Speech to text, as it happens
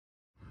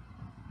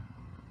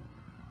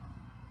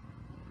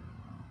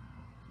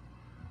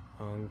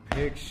Hung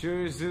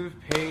pictures of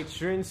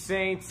patron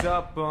saints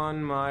up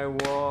on my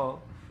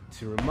wall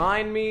to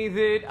remind me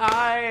that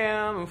I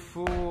am a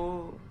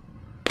fool.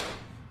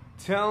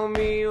 Tell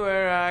me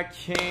where I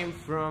came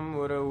from,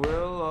 what I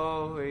will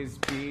always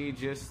be,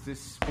 just a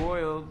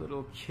spoiled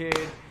little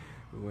kid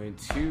who went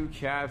to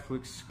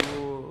Catholic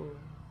school.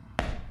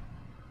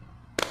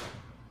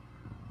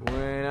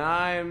 When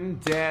I'm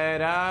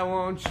dead, I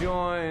won't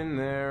join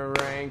their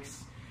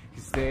ranks,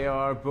 'cause they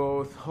are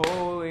both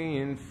holy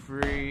and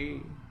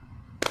free.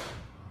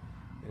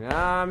 And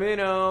I'm in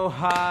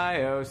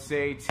Ohio,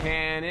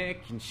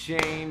 satanic and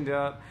chained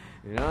up,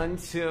 and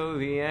until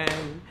the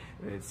end,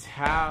 that's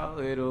how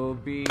it'll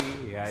be.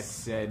 I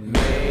said,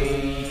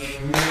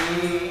 make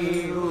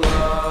me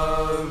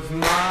love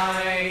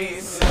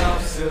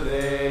myself so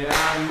that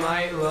I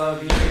might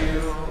love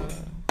you.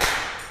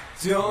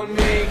 Don't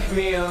make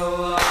me a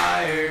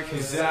liar,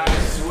 'cause I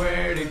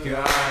swear to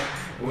God,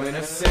 when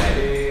I said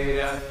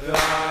it, I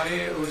thought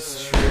it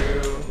was true.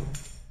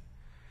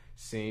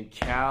 St.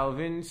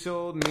 Calvin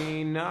told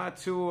me not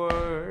to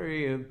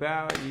worry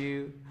about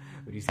you,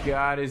 but he's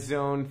got his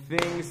own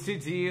things to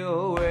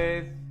deal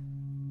with.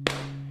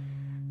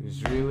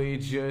 There's really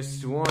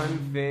just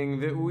one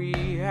thing that we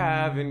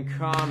have in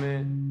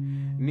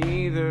common: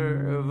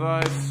 neither of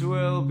us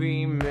will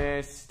be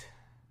missed.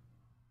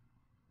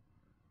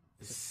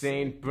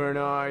 St.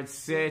 Bernard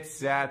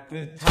sits at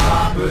the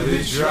top of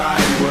the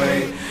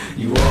driveway.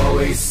 You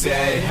always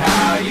said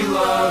how you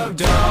love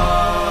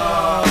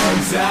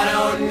dogs. I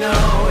don't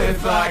know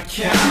if I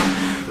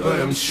count, but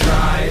I'm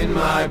trying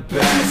my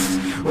best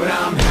when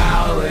I'm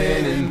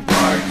howling and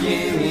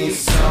barking these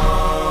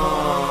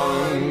songs.